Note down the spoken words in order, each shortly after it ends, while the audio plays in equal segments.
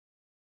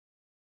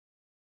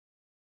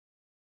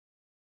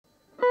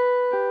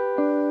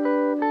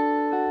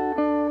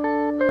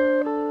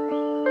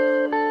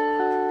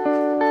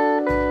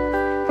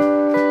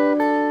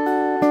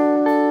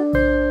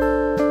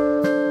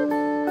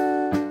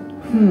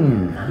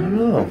I don't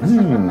know.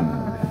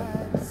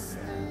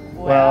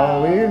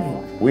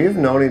 Well, we've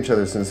known each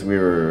other since we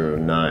were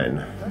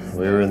 9.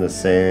 We were in the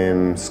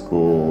same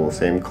school,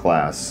 same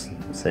class,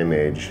 same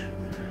age.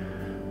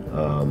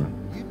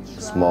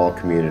 Small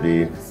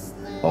community,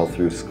 all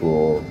through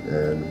school,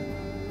 and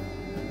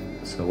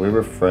so we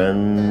were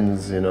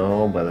friends, you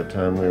know, by the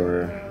time we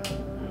were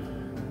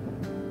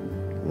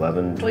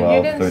 11, 12, well,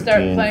 you didn't 13,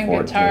 start playing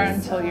 14. guitar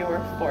until you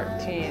were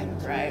 14,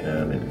 right?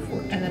 Yeah, maybe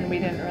 14. And then we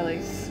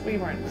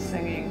weren't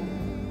singing.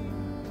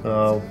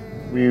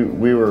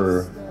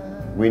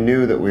 We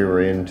knew that we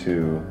were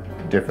into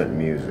different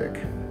music.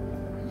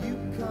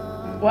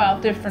 Well,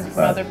 different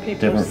from other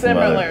people,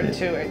 similar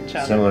to each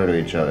other. Similar to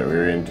each other. We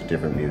were into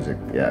different music,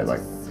 yeah,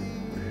 like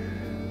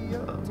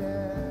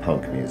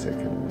punk music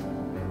and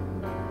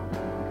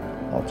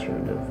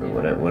alternative or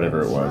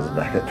whatever it was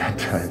back at that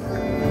time.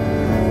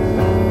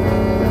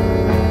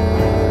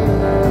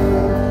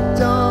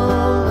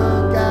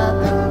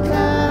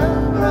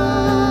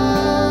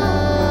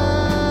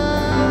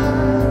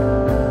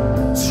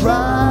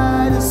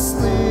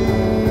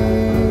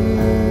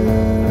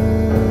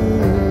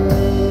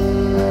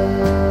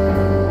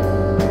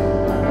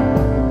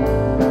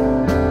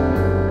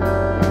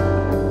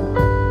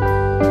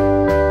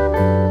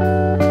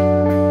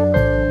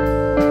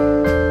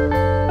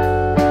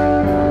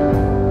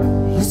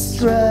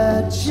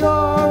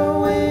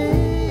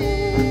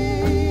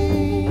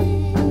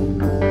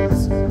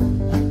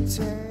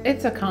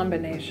 It's a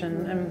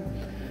combination, and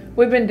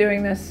we've been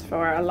doing this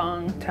for a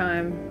long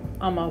time,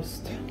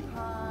 almost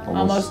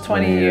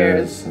 20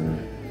 years.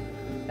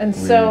 And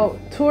so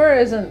tour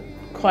isn't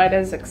quite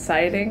as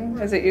exciting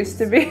as it used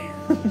to be.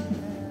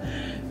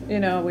 You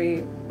know,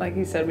 like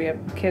you said, we have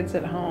kids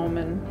at home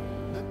and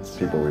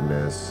people we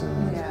miss,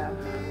 and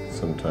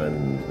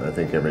sometimes I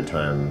think every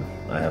time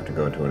I have to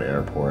go to an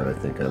airport, I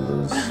think I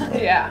lose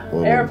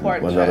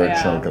another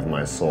chunk of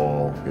my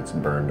soul gets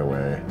burned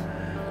away.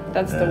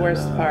 That's the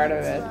worst part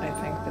of it, I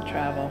think, the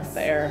travel,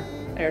 the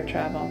air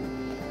travel.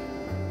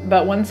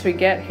 But once we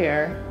get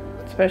here,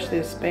 especially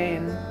to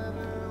Spain,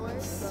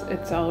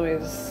 it's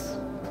always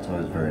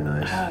very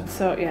nice.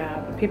 So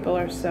the people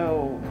are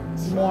so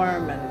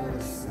warm and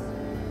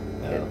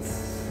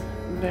it's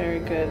very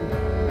good.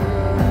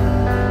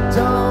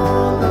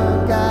 Don't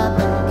look at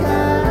the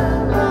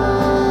camera.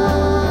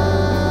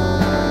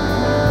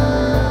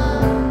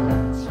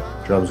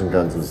 Drums and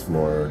Guns is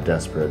more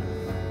desperate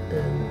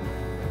and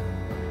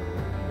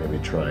maybe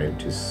trying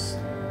to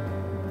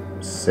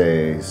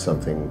say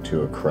something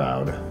to a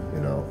crowd,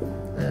 you know,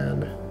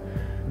 and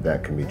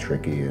that can be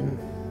tricky and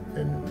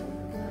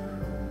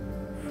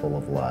full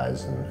of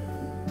lies and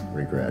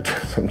regret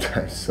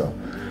sometimes. So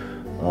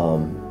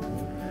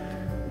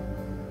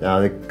now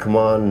they come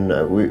on.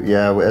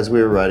 As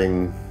we were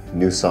writing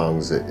new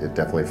songs, it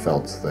definitely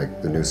felt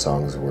like the new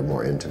songs were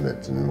more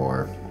intimate and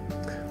more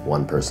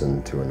one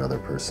person to another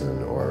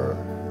person, or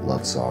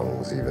love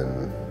songs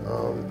even.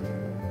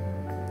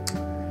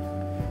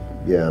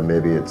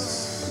 Maybe it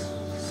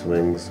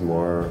swings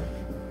more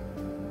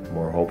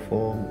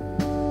hopeful.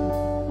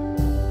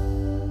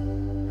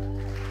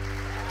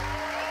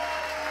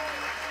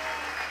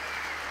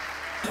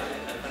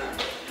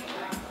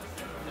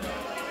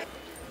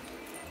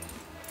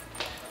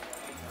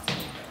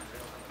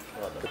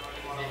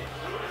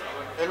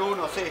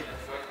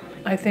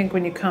 I think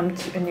when you come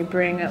and you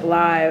bring it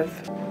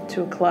live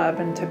to a club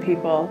and to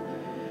people,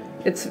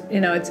 it's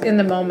in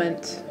the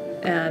moment,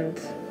 and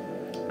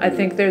I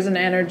think there's an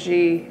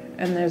energy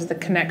and there's the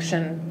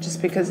connection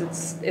just because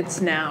it's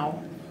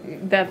now.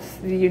 That's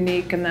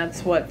unique, and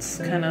that's what's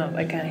kind of,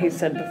 like he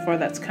said before,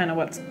 that's kind of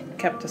what's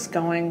kept us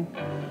going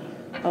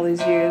all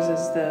these years,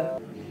 is the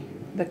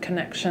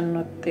connection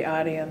with the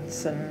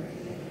audience. And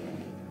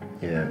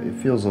it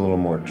feels a little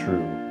more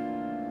true.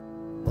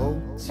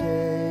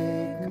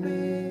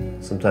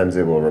 Sometimes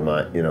it will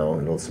remind,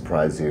 it'll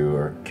surprise you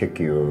or kick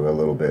you a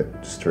little bit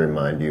just to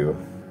remind you,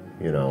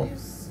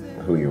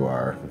 who you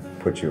are,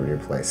 put you in your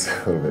place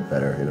a little bit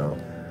better,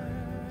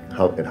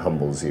 how it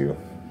humbles you.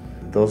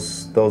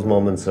 Those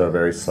moments are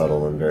very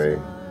subtle and very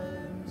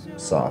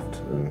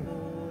soft and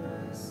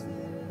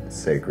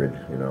sacred,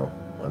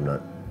 I'm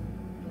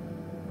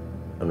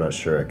not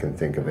sure I can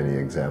think of any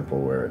example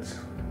where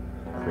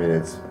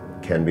it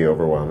can be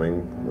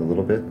overwhelming a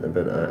little bit,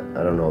 but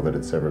I don't know that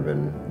it's ever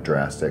been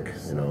drastic,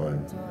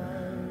 and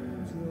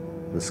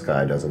the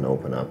sky doesn't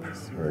open up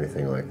or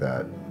anything like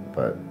that,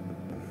 but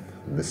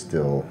the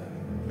still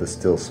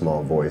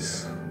small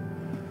voice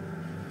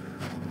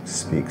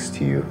speaks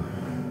to you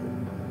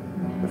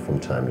from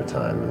time to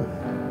time, and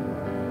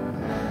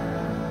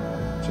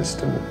just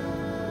to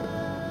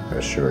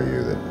assure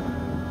you that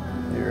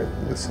you're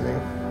listening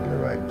in the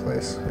right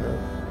place,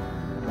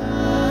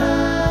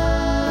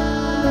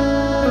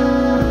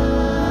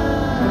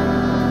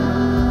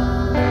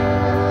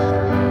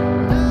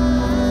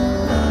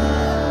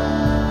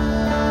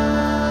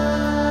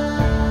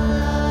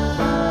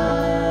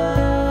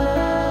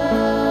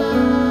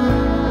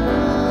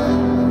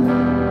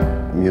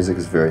 Music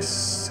is very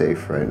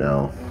safe right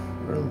now.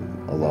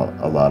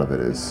 A lot of it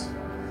is.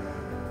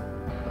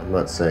 I'm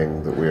not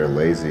saying that we are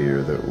lazy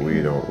or that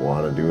we don't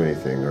want to do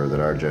anything or that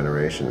our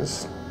generation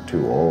is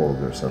too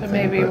old or something. But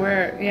maybe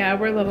we're a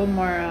little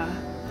more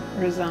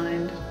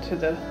resigned to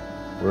the.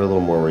 We're a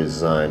little more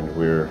resigned.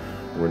 We're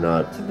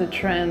not to the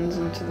trends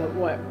and to the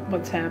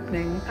what's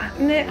happening. I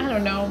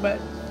don't know, but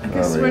I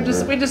guess we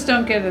just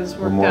don't get as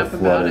worked up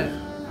about it.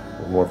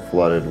 We're more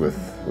flooded with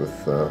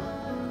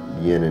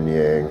yin and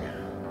yang.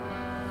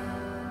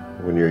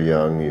 When you're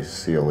young, you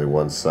see only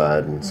one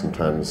side, and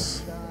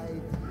sometimes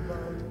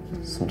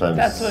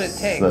that's what it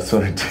takes. That's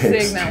what it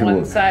takes. Seeing that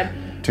one side.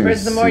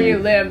 Whereas the more you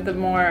live, the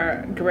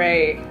more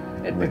gray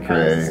it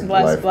becomes.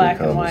 Less black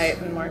and white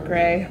and more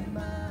gray.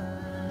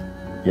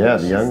 Yeah,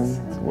 the young.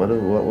 What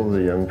will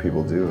the young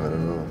people do? I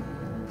don't know.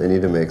 They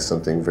need to make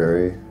something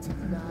very,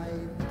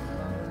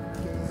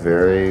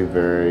 very,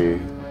 very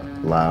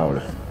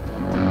loud.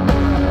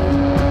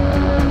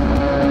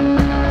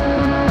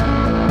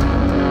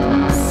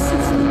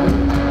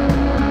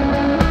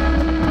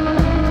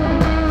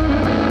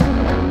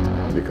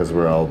 Because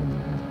are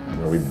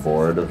we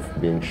bored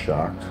of being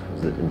shocked?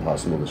 Is it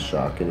impossible to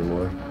shock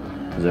anymore?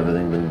 Has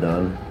everything been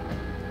done?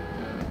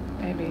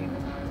 Maybe.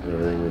 Has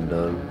everything been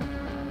done?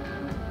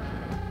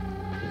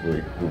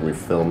 We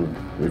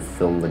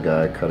filmed the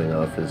guy cutting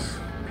off his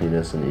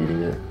penis and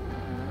eating it.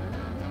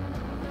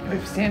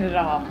 We've seen it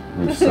all.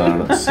 We've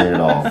seen it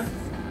all.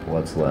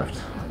 What's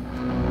left?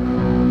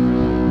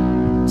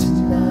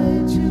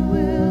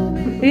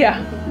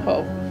 Yeah,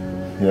 hope.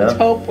 Yeah. Let's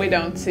hope we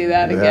don't see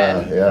that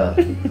again. Yeah.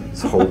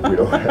 Let's hope we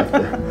don't have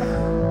to.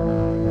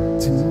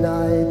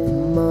 Tonight the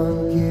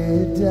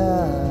monkey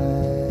died.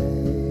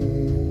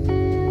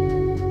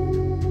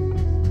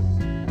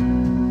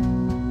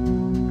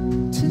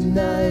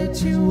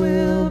 Tonight you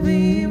will be